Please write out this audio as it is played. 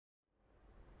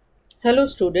Hello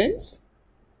students,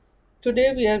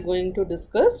 today we are going to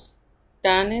discuss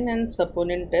Tannin and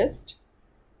Saponin test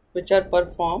which are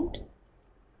performed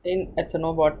in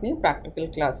Ethnobotany practical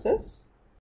classes.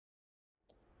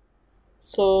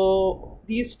 So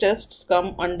these tests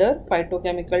come under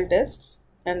phytochemical tests,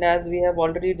 and as we have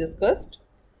already discussed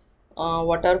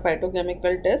what are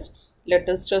phytochemical tests, let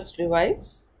us just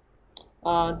revise.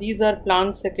 These are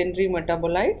plant secondary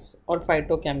metabolites or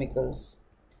phytochemicals,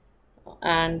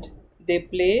 and they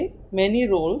play many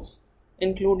roles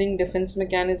including defense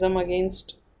mechanism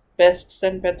against pests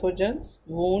and pathogens,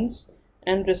 wounds,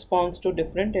 and response to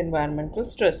different environmental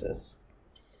stresses.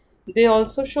 They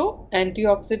also show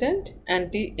antioxidant,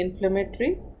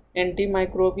 anti-inflammatory,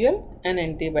 antimicrobial, and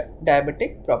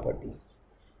anti-diabetic properties.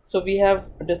 So we have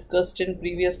discussed in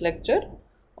previous lecture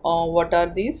what are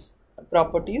these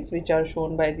properties which are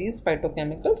shown by these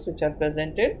phytochemicals which are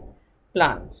present in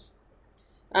plants.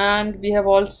 And we have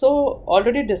also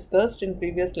already discussed in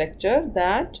previous lecture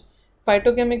that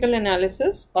phytochemical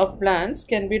analysis of plants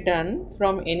can be done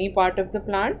from any part of the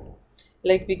plant,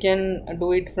 like we can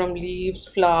do it from leaves,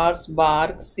 flowers,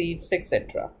 bark, seeds,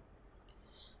 etc.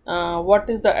 What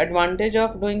is the advantage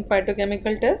of doing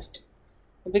phytochemical test?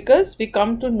 Because we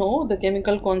come to know the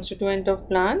chemical constituent of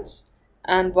plants.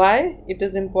 And why it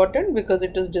is important? Because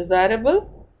it is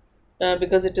desirable,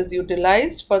 because it is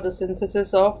utilized for the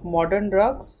synthesis of modern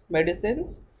drugs,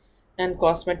 medicines, and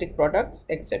cosmetic products,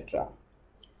 etc.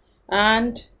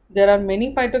 And there are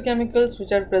many phytochemicals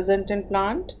which are present in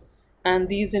plant, and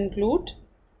these include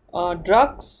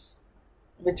drugs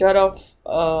which are of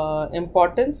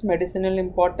importance, medicinal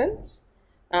importance,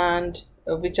 and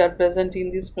which are present in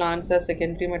these plants as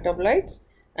secondary metabolites,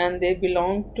 and they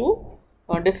belong to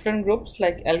different groups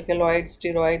like alkaloids,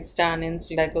 steroids, tannins,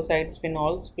 glycosides,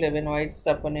 phenols, flavonoids,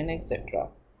 saponin, etc.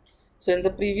 So in the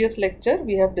previous lecture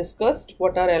we have discussed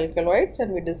what are alkaloids,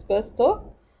 and we discussed the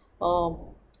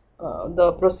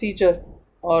procedure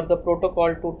or the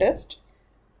protocol to test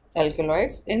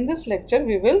alkaloids. In this lecture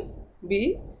we will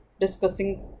be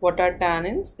discussing what are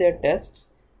tannins, their tests,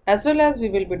 as well as we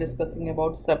will be discussing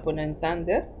about saponins and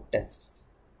their tests.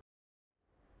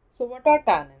 So what are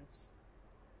tannins?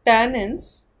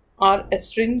 Tannins are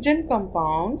astringent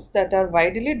compounds that are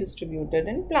widely distributed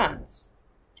in plants.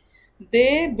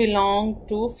 They belong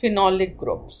to phenolic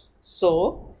groups.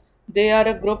 So, they are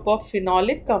a group of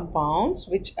phenolic compounds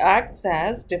which acts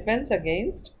as defense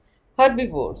against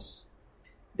herbivores.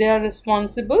 They are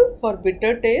responsible for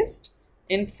bitter taste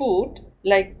in food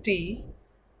like tea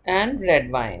and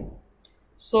red wine.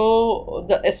 So,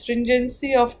 the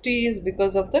astringency of tea is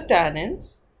because of the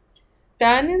tannins.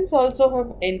 Tannins also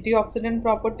have antioxidant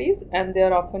properties, and they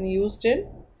are often used in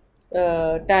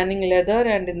tanning leather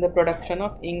and in the production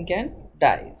of ink and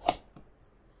dyes.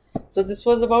 So this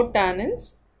was about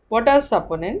tannins. What are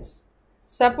saponins?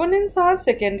 Saponins are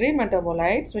secondary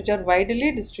metabolites which are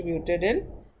widely distributed in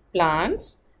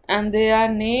plants, and they are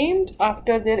named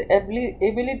after their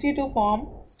ability to form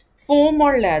foam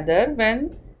or lather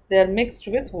when they are mixed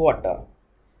with water.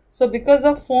 So because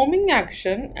of foaming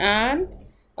action and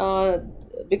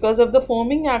because of the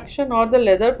foaming action or the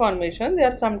leather formation, they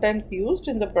are sometimes used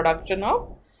in the production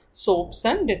of soaps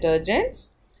and detergents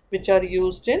which are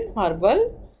used in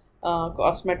herbal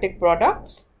cosmetic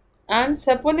products. And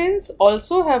saponins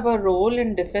also have a role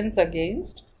in defense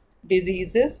against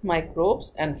diseases,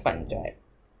 microbes, and fungi.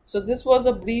 So this was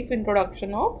a brief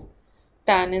introduction of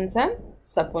tannins and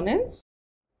saponins.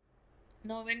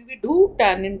 Now when we do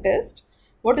tannin test,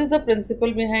 what is the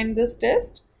principle behind this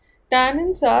test?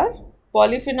 Tannins are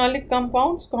polyphenolic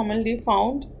compounds commonly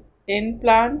found in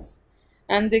plants,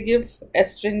 and they give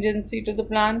astringency to the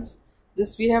plants.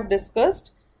 This we have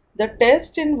discussed. The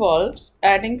test involves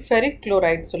adding ferric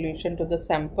chloride solution to the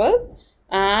sample,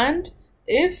 and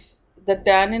if the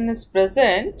tannin is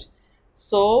present,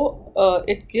 so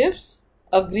it gives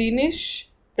a greenish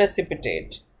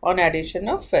precipitate on addition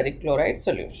of ferric chloride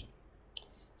solution.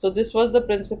 So this was the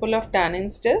principle of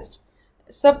tannins test.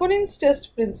 Saponins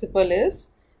test principle is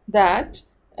that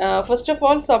first of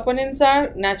all, saponins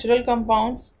are natural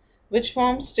compounds which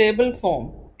form stable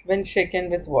foam when shaken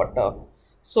with water.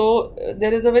 So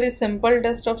there is a very simple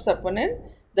test of saponin.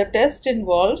 The test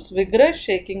involves vigorous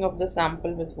shaking of the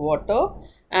sample with water,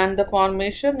 and the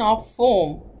formation of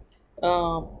foam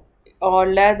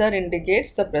or lather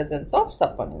indicates the presence of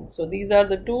saponin. So these are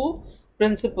the two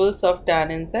principles of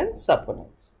tannins and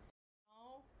saponins.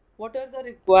 Now, what are the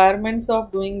requirements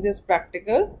of doing this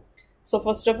practical? So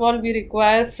first of all, we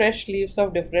require fresh leaves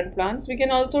of different plants. We can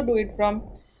also do it from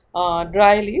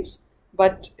dry leaves,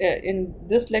 but in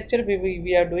this lecture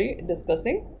we are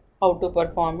discussing how to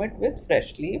perform it with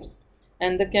fresh leaves.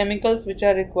 and the chemicals which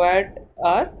are required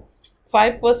are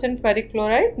 5% ferric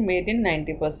chloride made in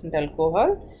 90%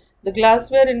 alcohol. The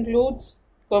glassware includes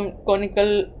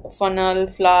conical funnel,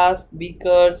 flask,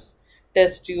 beakers,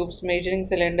 test tubes, measuring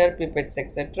cylinder, pipettes,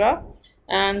 etc.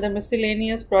 And the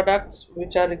miscellaneous products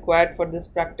which are required for this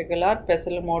practical are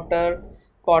pestle mortar,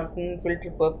 cotton,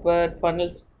 filter paper,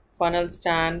 funnel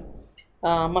stand,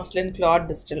 muslin cloth,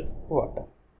 distilled water.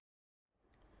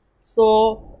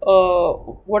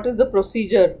 So, what is the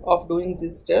procedure of doing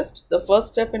this test? The first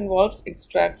step involves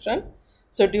extraction.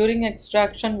 So, during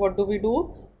extraction, what do?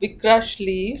 We crush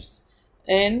leaves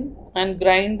in and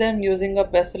grind them using a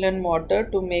pestle and mortar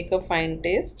to make a fine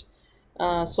paste.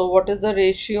 So, what is the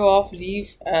ratio of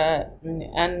leaf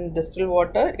and distilled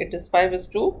water? It is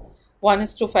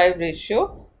 5:1:5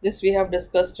 ratio. This we have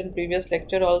discussed in previous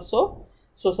lecture also.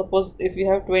 So suppose if you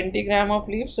have 20 gram of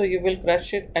leaf, so you will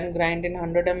crush it and grind in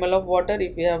 100 ml of water.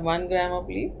 If you have 1 gram of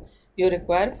leaf, you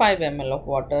require 5 ml of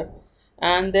water.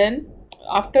 And then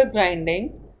after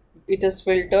grinding, it is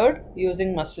filtered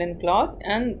using muslin cloth,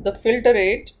 and the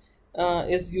filtrate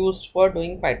is used for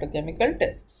doing phytochemical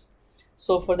tests.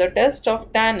 So for the test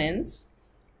of tannins,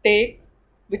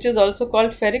 which is also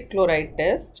called ferric chloride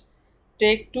test,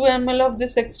 take 2 ml of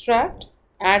this extract,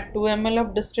 add 2 ml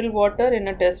of distilled water in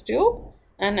a test tube,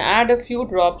 and add a few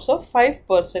drops of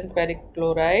 5% ferric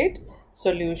chloride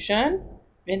solution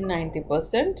in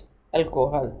 90%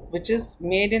 alcohol, which is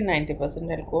made in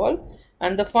 90% alcohol,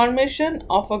 and the formation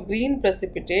of a green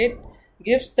precipitate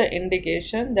gives the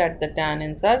indication that the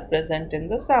tannins are present in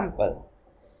the sample.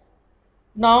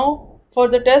 Now, for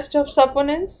the test of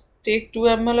saponins, take 2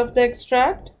 ml of the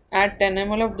extract, add 10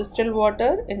 ml of distilled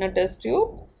water in a test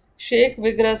tube, shake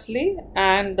vigorously,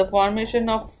 and the formation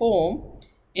of foam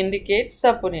indicates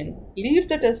saponin. Leave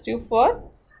the test tube for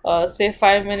say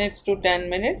 5 minutes to 10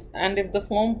 minutes, and if the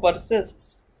foam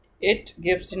persists, it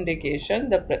gives indication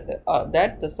that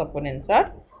the saponins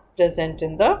are present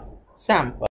in the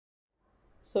sample.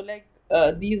 So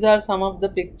these are some of the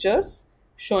pictures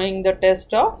showing the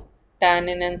test of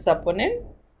tannin and saponin,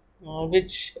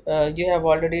 which you have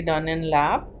already done in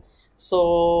lab. So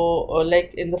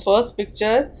like in the first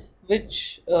picture,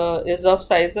 which is of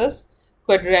sizes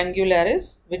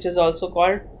quadrangularis, which is also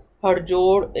called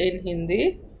harjod in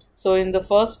Hindi. So in the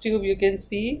first tube you can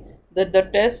see that the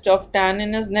test of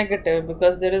tannin is negative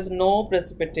because there is no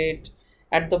precipitate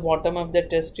at the bottom of the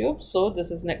test tube. So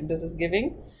this is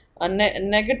giving a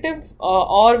negative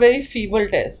or very feeble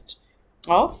test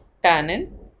of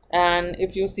tannin. And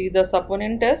if you see the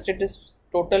saponin test, it is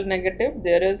total negative.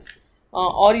 There is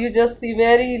or you just see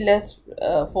very less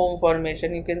foam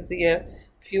formation. You can see a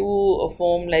few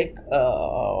foam in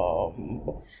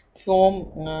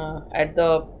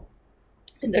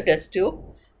the test tube.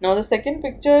 Now the second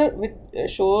picture which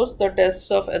shows the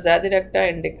tests of Azadirachta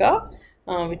indica,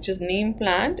 which is neem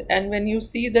plant, and when you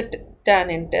see the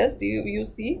tannin test, you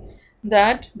see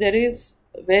that there is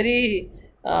very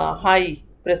high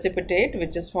precipitate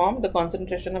which is formed. The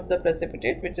concentration of the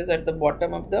precipitate which is at the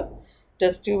bottom of the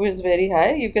test tube is very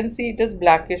high. You can see it is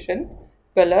blackish in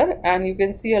color, and you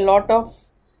can see a lot of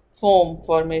foam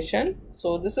formation.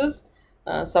 So this is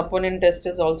saponin test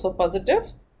is also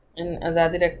positive in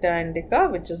Azadirachta indica,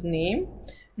 which is neem.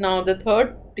 Now the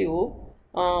third tube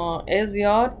is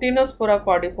your Tinospora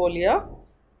cordifolia.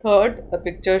 Third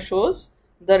picture shows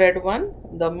the red one,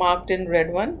 the marked in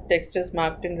red one, text is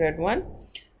marked in red one.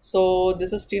 So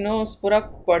this is Tinospora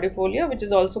cordifolia, which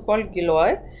is also called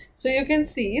Giloy. So you can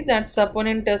see that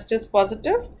saponin test is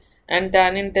positive and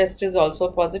tannin test is also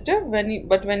positive.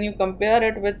 But when you compare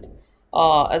it with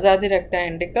Azadirachta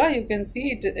indica, you can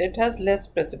see it has less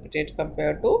precipitate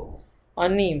compared to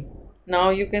neem. Now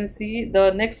you can see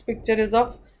the next picture is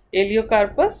of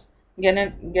Elaeocarpus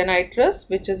genitrus,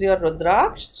 which is your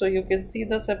Rudraksh. So you can see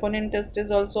the saponin test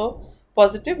is also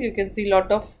positive. You can see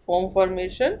lot of foam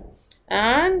formation,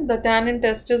 and the tannin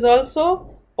test is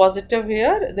also positive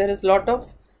here. There is lot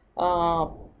of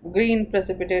green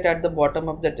precipitate at the bottom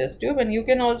of the test tube, and you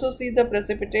can also see the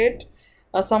precipitate,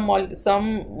 some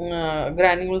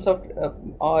granules of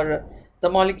or the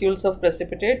molecules of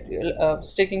precipitate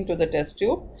sticking to the test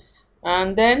tube.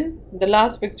 And then the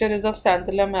last picture is of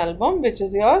Xanthellum album, which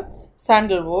is your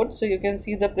sandalwood. So you can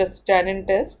see the tannin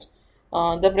test.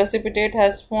 The precipitate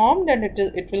has formed, and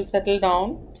it will settle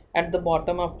down at the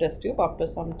bottom of test tube after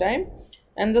some time.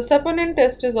 And the saponin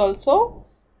test is also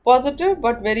positive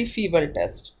but very feeble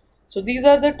test. So these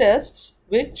are the tests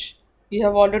which you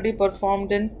have already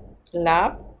performed in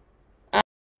lab. And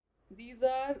these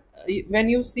are, when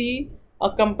you see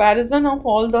a comparison of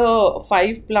all the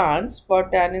 5 plants for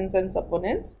tannins and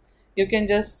saponins, you can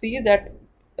just see that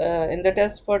in the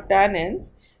test for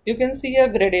tannins, you can see a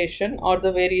gradation or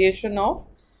the variation of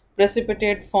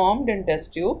precipitate formed in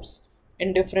test tubes,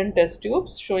 in different test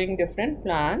tubes showing different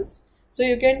plants. So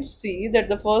you can see that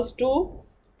the first two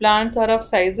plants are of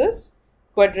sizes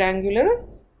quadrangular,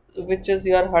 which is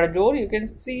your harjor. You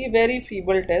can see very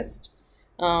feeble test,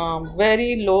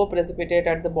 very low precipitate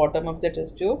at the bottom of the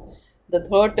test tube. The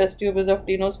third test tube is of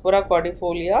Tinospora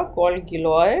cordifolia called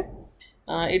Gilloy.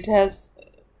 It has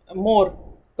more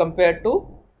compared to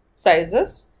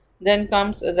sizes. Then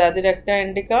comes Zadiracta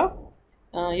indica.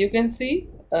 You can see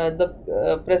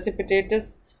the precipitate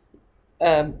is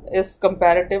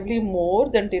comparatively more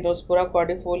than Tinospora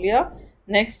cordifolia.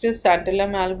 Next is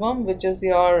Santalum album, which is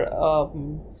your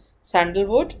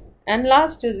sandalwood, and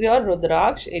last is your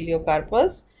Rudraksh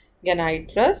Eliocarpus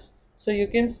genitrus. So you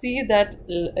can see that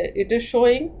it is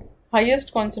showing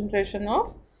highest concentration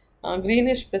of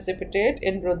greenish precipitate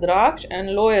in Rudraksh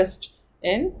and lowest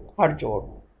in Harjor.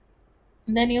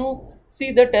 Then you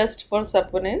see the test for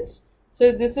saponins.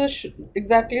 So this is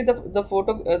exactly the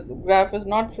photograph is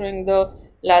not showing the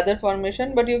lather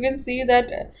formation, but you can see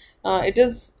that it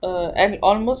is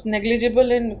almost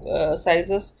negligible in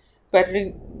sizes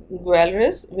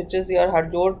quadrangularris, which is your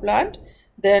Harjor plant,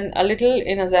 then a little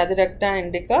in Zadiracta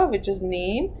indica, which is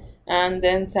neem, and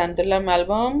then Santalum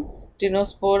album,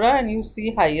 Tinospora, and you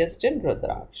see highest in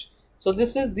Rudraksh. So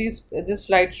this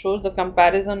slide shows the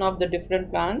comparison of the different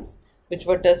plants which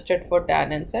were tested for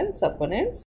tannins and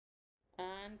saponins.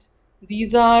 And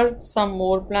these are some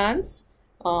more plants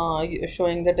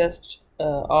showing the test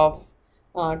of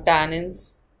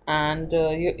tannins, and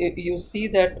you see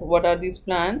that what are these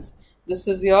plants. This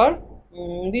is your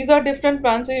these are different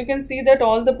plants, so you can see that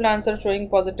all the plants are showing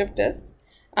positive tests,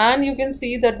 and you can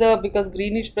see that because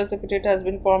greenish precipitate has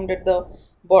been formed at the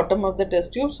bottom of the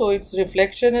test tube, so its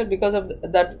reflection is because of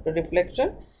that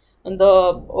reflection, and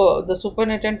the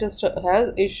supernatant test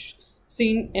is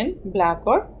seen in black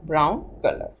or brown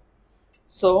color.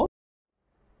 So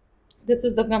this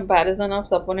is the comparison of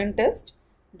saponin test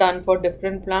done for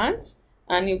different plants,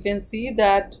 and you can see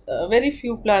that very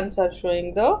few plants are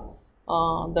showing the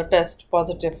test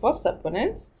positive for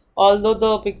saponins, although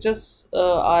the pictures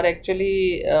are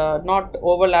actually not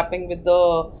overlapping with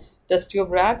the test tube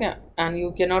rack, and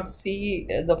you cannot see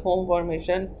the foam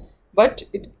formation, but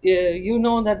you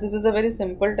know that this is a very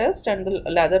simple test, and the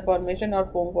lather formation or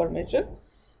foam formation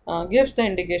gives the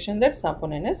indication that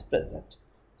saponin is present.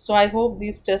 So I hope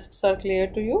these tests are clear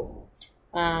to you,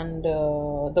 and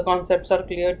the concepts are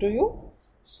clear to you.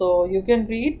 So you can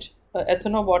read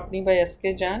Ethnobotany by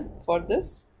S.K. Jain for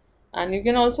this, and you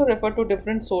can also refer to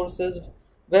different sources,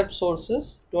 web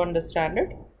sources, to understand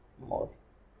it more.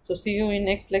 So see you in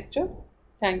next lecture.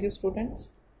 Thank you,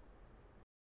 students.